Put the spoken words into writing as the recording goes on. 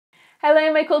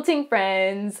Hello my quilting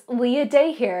friends, Leah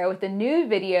Day here with a new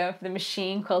video for the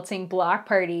Machine Quilting Block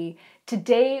Party.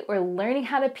 Today we're learning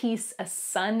how to piece a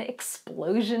sun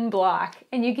explosion block,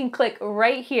 and you can click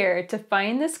right here to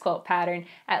find this quilt pattern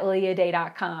at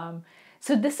leahday.com.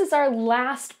 So this is our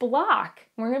last block.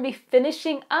 We're going to be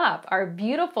finishing up our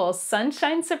beautiful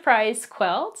Sunshine Surprise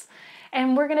quilt,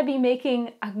 and we're going to be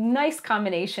making a nice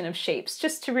combination of shapes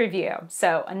just to review.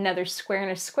 So another square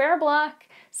and a square block,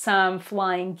 some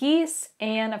flying geese,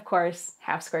 and of course,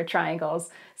 half square triangles.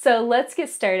 So let's get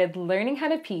started learning how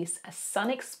to piece a sun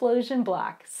explosion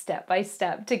block step by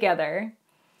step together.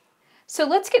 So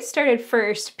let's get started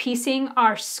first piecing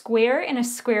our square and a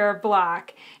square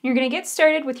block. You're going to get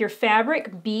started with your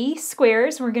fabric B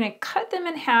squares. We're going to cut them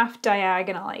in half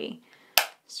diagonally.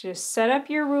 So just set up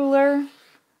your ruler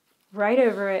right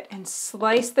over it and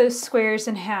slice those squares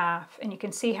in half. And you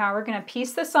can see how we're going to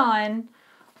piece this on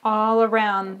all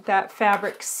around that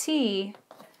fabric C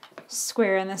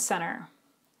square in the center.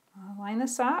 I'll line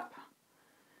this up.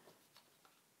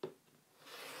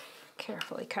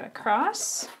 Carefully cut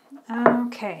across.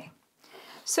 Okay.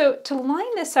 So to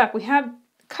line this up, we have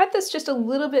cut this just a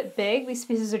little bit big. These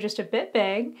pieces are just a bit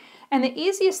big. And the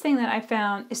easiest thing that I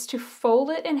found is to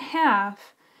fold it in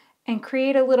half and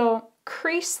create a little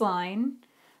crease line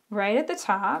right at the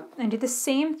top. And do the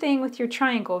same thing with your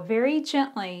triangle, very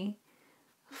gently.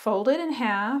 Fold it in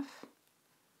half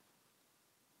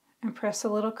and press a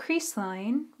little crease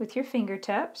line with your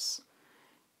fingertips,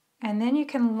 and then you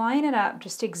can line it up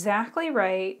just exactly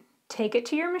right, take it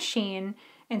to your machine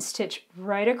and stitch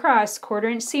right across 1/4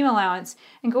 inch seam allowance,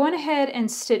 and go on ahead and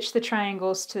stitch the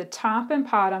triangles to the top and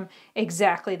bottom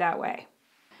exactly that way.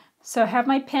 So I have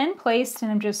my pen placed and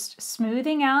I'm just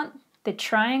smoothing out the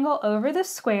triangle over the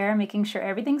square, making sure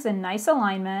everything's in nice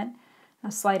alignment. I'll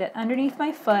slide it underneath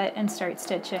my foot and start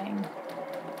stitching.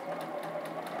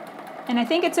 And I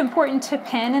think it's important to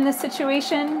pin in this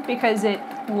situation because it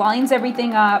lines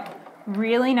everything up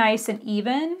really nice and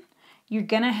even. You're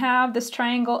going to have this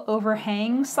triangle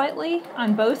overhang slightly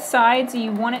on both sides, and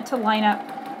you want it to line up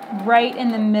right in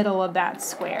the middle of that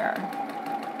square.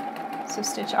 So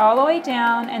stitch all the way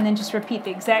down and then just repeat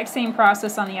the exact same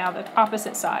process on the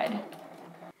opposite side.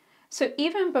 So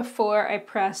even before I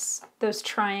press those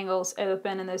triangles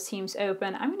open and those seams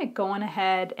open, I'm going to go on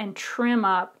ahead and trim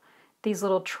up these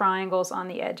little triangles on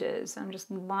the edges. I'm just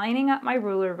lining up my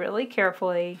ruler really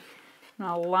carefully, and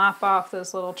I'll lop off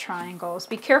those little triangles.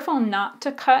 Be careful not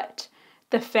to cut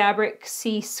the fabric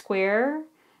C square,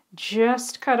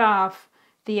 just cut off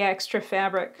the extra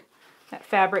fabric, that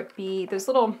fabric B, these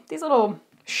little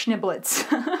schniblets.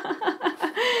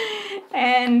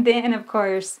 And then of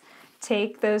course,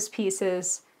 take those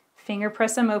pieces, finger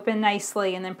press them open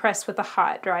nicely, and then press with a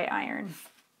hot dry iron.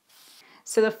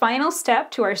 So the final step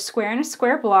to our square and a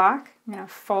square block, I'm going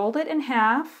to fold it in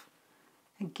half.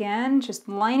 Again, just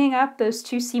lining up those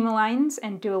two seam lines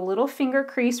and do a little finger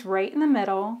crease right in the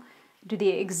middle. Do the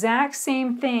exact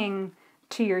same thing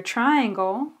to your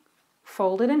triangle.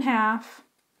 Fold it in half,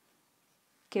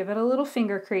 give it a little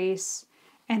finger crease,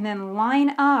 and then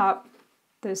line up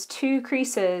those two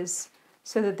creases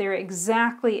so that they're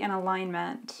exactly in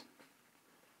alignment.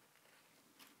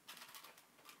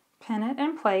 Pin it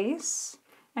in place,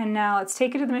 and now let's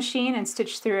take it to the machine and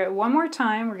stitch through it one more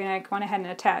time. We're going to go on ahead and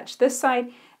attach this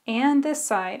side, and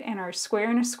our square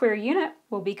and a square unit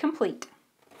will be complete.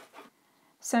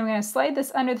 So I'm going to slide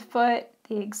this under the foot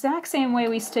the exact same way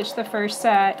we stitched the first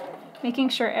set, making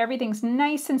sure everything's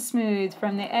nice and smooth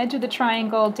from the edge of the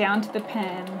triangle down to the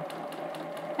pin.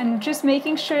 And just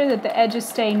making sure that the edges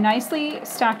stay nicely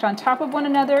stacked on top of one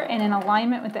another and in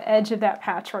alignment with the edge of that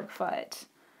patchwork foot.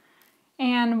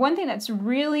 And one thing that's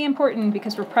really important,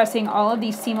 because we're pressing all of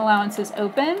these seam allowances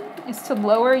open, is to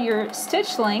lower your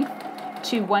stitch length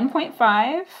to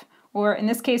 1.5, or in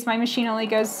this case my machine only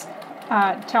goes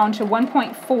down to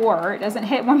 1.4. It doesn't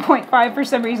hit 1.5 for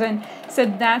some reason, so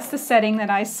that's the setting that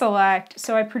I select,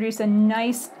 so I produce a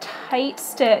nice tight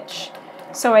stitch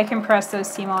so I can press those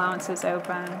seam allowances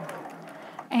open.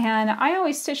 And I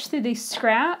always stitch through these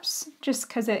scraps just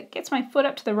because it gets my foot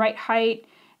up to the right height,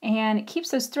 and it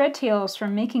keeps those thread tails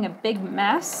from making a big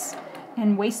mess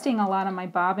and wasting a lot of my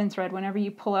bobbin thread whenever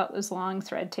you pull out those long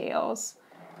thread tails.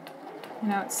 You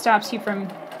know, it stops you from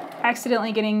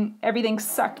accidentally getting everything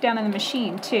sucked down in the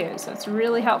machine too, so it's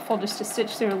really helpful just to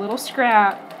stitch through a little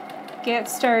scrap, get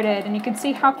started, and you can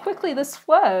see how quickly this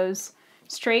flows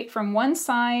straight from one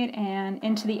side and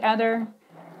into the other,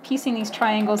 piecing these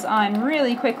triangles on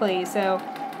really quickly. So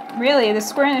really, the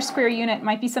square and a square unit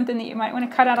might be something that you might want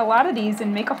to cut out a lot of these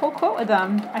and make a whole quilt with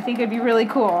them. I think it'd be really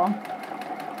cool.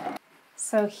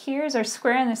 So here's our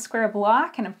square and the square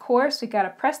block, and of course we've got to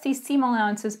press these seam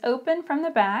allowances open from the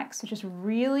back, so just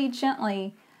really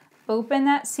gently open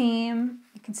that seam.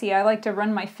 You can see I like to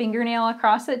run my fingernail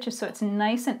across it just so it's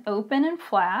nice and open and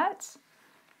flat.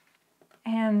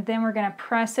 And then we're going to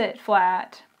press it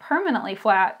flat, permanently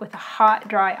flat, with a hot,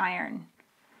 dry iron.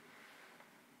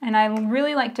 And I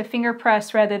really like to finger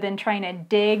press rather than trying to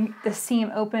dig the seam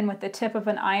open with the tip of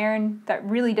an iron. That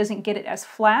really doesn't get it as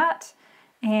flat.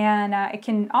 And it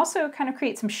can also kind of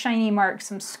create some shiny marks,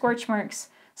 some scorch marks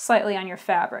slightly on your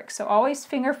fabric. So always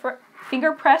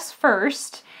finger press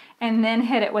first and then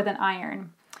hit it with an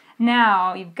iron.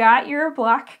 Now you've got your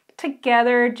block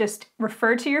together, just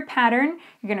refer to your pattern.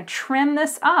 You're going to trim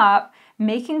this up,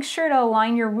 making sure to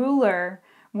align your ruler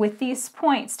with these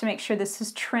points to make sure this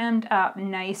is trimmed up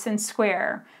nice and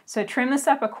square. So trim this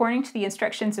up according to the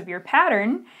instructions of your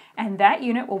pattern, and that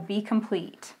unit will be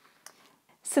complete.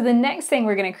 So the next thing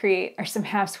we're going to create are some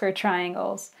half square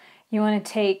triangles. You want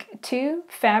to take 2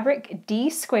 fabric D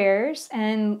squares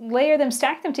and layer them,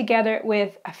 stack them together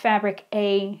with a fabric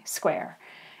A square.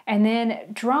 And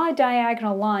then draw a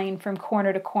diagonal line from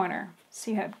corner to corner.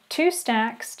 So you have 2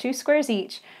 stacks, 2 squares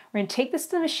each. We're going to take this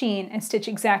to the machine and stitch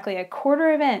exactly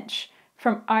 1/4 inch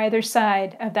from either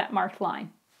side of that marked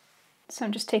line. So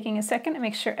I'm just taking a second to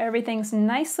make sure everything's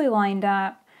nicely lined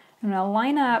up. I'm going to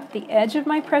line up the edge of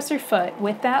my presser foot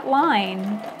with that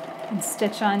line and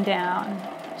stitch on down.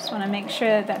 Just want to make sure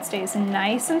that that stays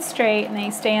nice and straight and they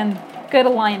stay in good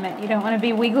alignment. You don't want to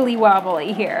be wiggly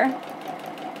wobbly here.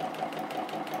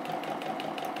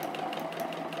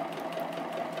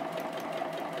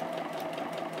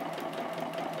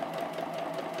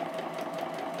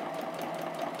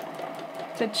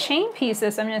 To chain piece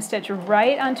this, I'm going to stitch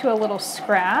right onto a little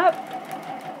scrap,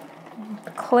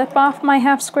 clip off my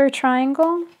half square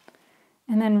triangle,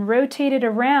 and then rotate it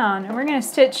around. And we're going to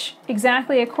stitch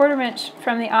exactly 1/4 inch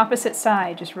from the opposite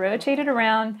side. Just rotate it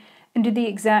around and do the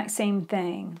exact same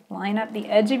thing. Line up the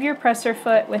edge of your presser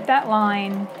foot with that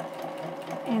line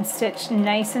and stitch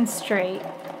nice and straight.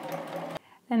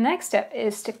 The next step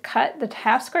is to cut the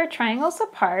half square triangles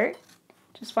apart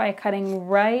just by cutting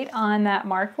right on that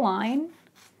marked line.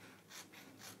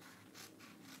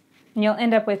 And you'll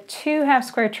end up with 2 half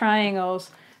square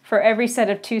triangles for every set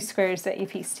of 2 squares that you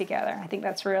piece together. I think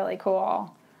that's really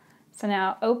cool. So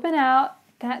now open out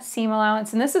that seam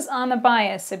allowance, and this is on the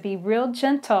bias, so be real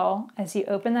gentle as you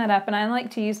open that up. And I like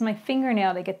to use my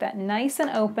fingernail to get that nice and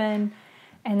open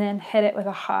and then hit it with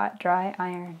a hot, dry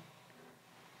iron.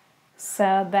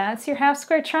 So that's your half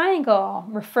square triangle.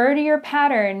 Refer to your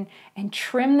pattern and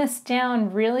trim this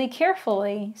down really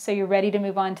carefully so you're ready to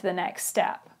move on to the next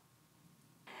step.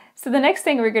 So the next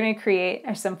thing we're going to create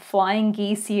are some flying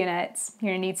geese units.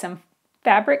 You're going to need some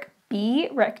fabric B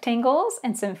rectangles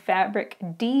and some fabric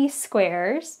D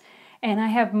squares. And I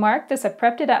have marked this, I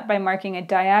prepped it up by marking a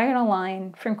diagonal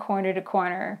line from corner to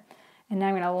corner. And now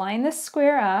I'm going to line this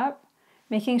square up,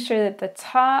 making sure that the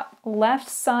top, left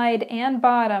side, and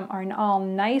bottom are all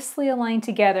nicely aligned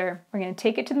together. We're going to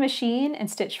take it to the machine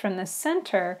and stitch from the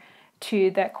center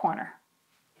to that corner.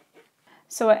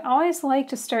 So I always like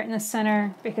to start in the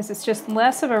center because it's just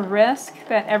less of a risk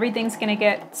that everything's going to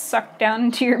get sucked down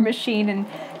into your machine and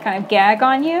kind of gag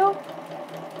on you.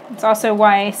 It's also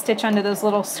why I stitch onto those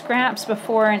little scraps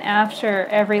before and after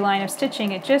every line of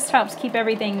stitching. It just helps keep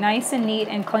everything nice and neat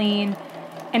and clean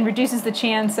and reduces the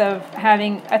chance of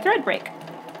having a thread break.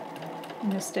 I'm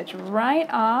going to stitch right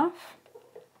off.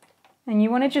 And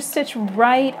you want to just stitch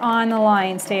right on the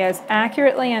line. Stay as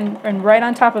accurately and right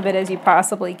on top of it as you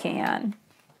possibly can.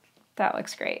 That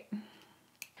looks great.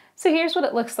 So here's what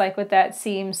it looks like with that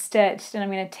seam stitched. And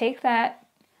I'm going to take that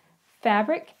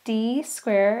fabric D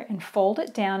square and fold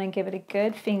it down and give it a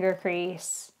good finger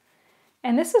crease.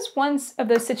 And this is one of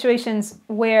those situations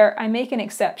where I make an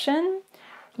exception.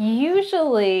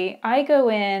 Usually I go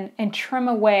in and trim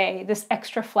away this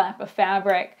extra flap of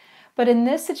fabric. But in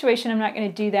this situation, I'm not going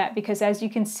to do that because as you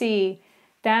can see,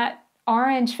 that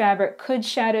orange fabric could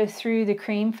shadow through the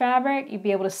cream fabric. You'd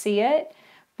be able to see it.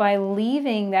 By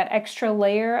leaving that extra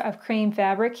layer of cream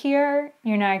fabric here,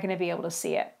 you're not going to be able to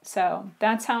see it. So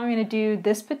that's how I'm going to do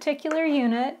this particular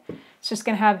unit. It's just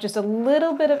going to have just a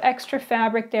little bit of extra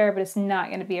fabric there, but it's not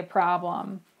going to be a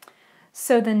problem.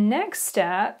 So the next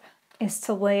step is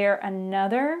to layer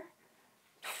another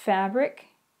fabric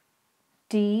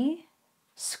D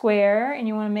square, and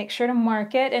you want to make sure to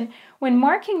mark it. And when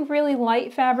marking really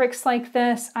light fabrics like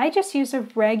this, I just use a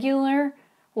regular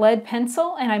lead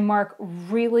pencil and I mark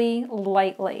really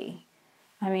lightly.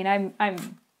 I mean,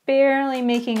 I'm barely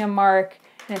making a mark,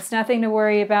 and it's nothing to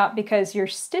worry about because your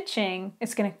stitching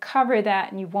is going to cover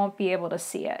that and you won't be able to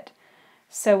see it.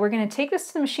 So we're going to take this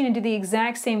to the machine and do the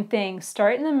exact same thing.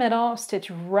 Start in the middle,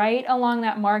 stitch right along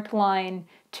that marked line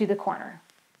to the corner.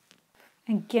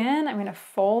 Again, I'm going to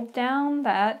fold down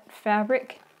that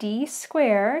fabric D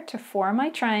square to form my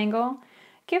triangle.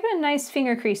 Give it a nice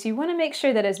finger crease. You want to make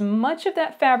sure that as much of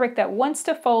that fabric that wants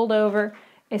to fold over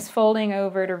is folding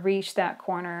over to reach that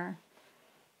corner.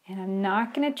 And I'm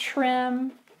not going to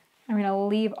trim. I'm going to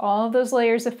leave all of those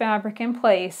layers of fabric in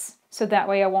place so that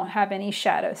way I won't have any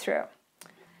shadow through.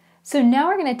 So now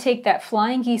we're going to take that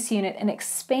flying geese unit and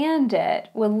expand it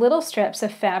with little strips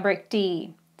of fabric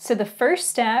D. So the first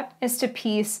step is to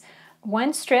piece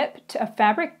one strip of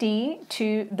fabric D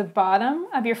to the bottom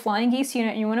of your flying geese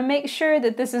unit. You want to make sure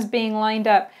that this is being lined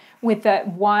up with that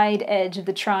wide edge of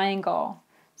the triangle.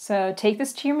 So take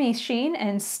this to your machine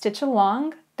and stitch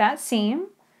along that seam.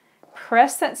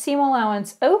 Press that seam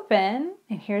allowance open,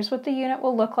 and here's what the unit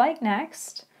will look like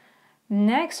next.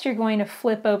 Next, you're going to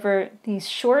flip over these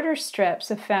shorter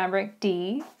strips of fabric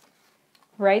D,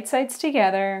 right sides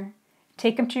together,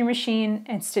 take them to your machine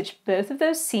and stitch both of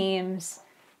those seams,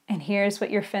 and here's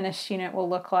what your finished unit will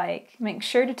look like. Make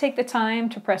sure to take the time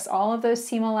to press all of those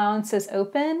seam allowances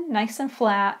open, nice and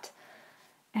flat,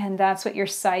 and that's what your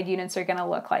side units are going to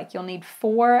look like. You'll need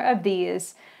 4 of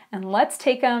these, and let's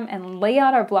take them and lay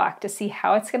out our block to see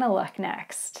how it's going to look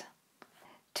next.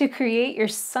 To create your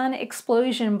sun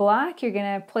explosion block, you're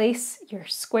going to place your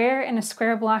square and a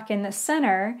square block in the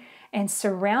center and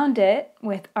surround it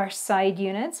with our side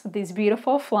units with these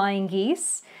beautiful flying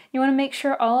geese. You want to make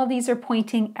sure all of these are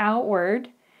pointing outward,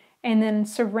 and then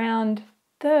surround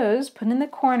those, put in the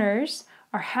corners,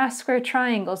 our half square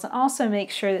triangles, and also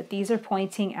make sure that these are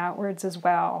pointing outwards as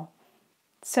well.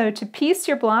 So to piece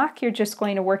your block, you're just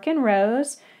going to work in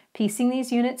rows, piecing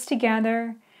these units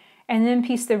together, and then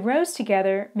piece the rows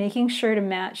together, making sure to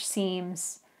match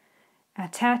seams.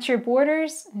 Attach your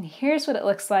borders, and here's what it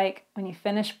looks like when you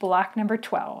finish block number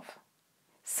 12.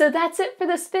 So that's it for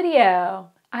this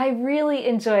video. I really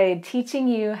enjoyed teaching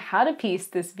you how to piece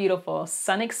this beautiful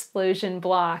sun explosion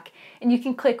block, and you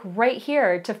can click right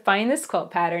here to find this quilt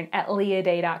pattern at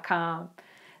leahday.com.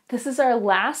 This is our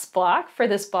last block for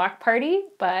this block party,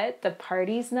 but the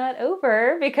party's not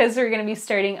over because we're going to be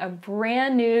starting a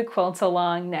brand new quilt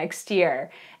along next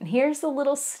year. And here's a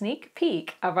little sneak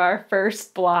peek of our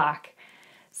first block.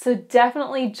 So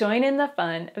definitely join in the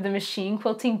fun of the machine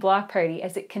quilting block party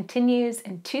as it continues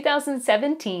in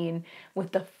 2017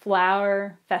 with the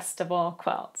Flower Festival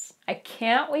quilts. I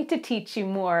can't wait to teach you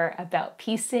more about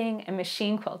piecing and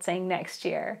machine quilting next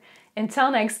year.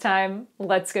 Until next time,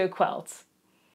 let's go quilt.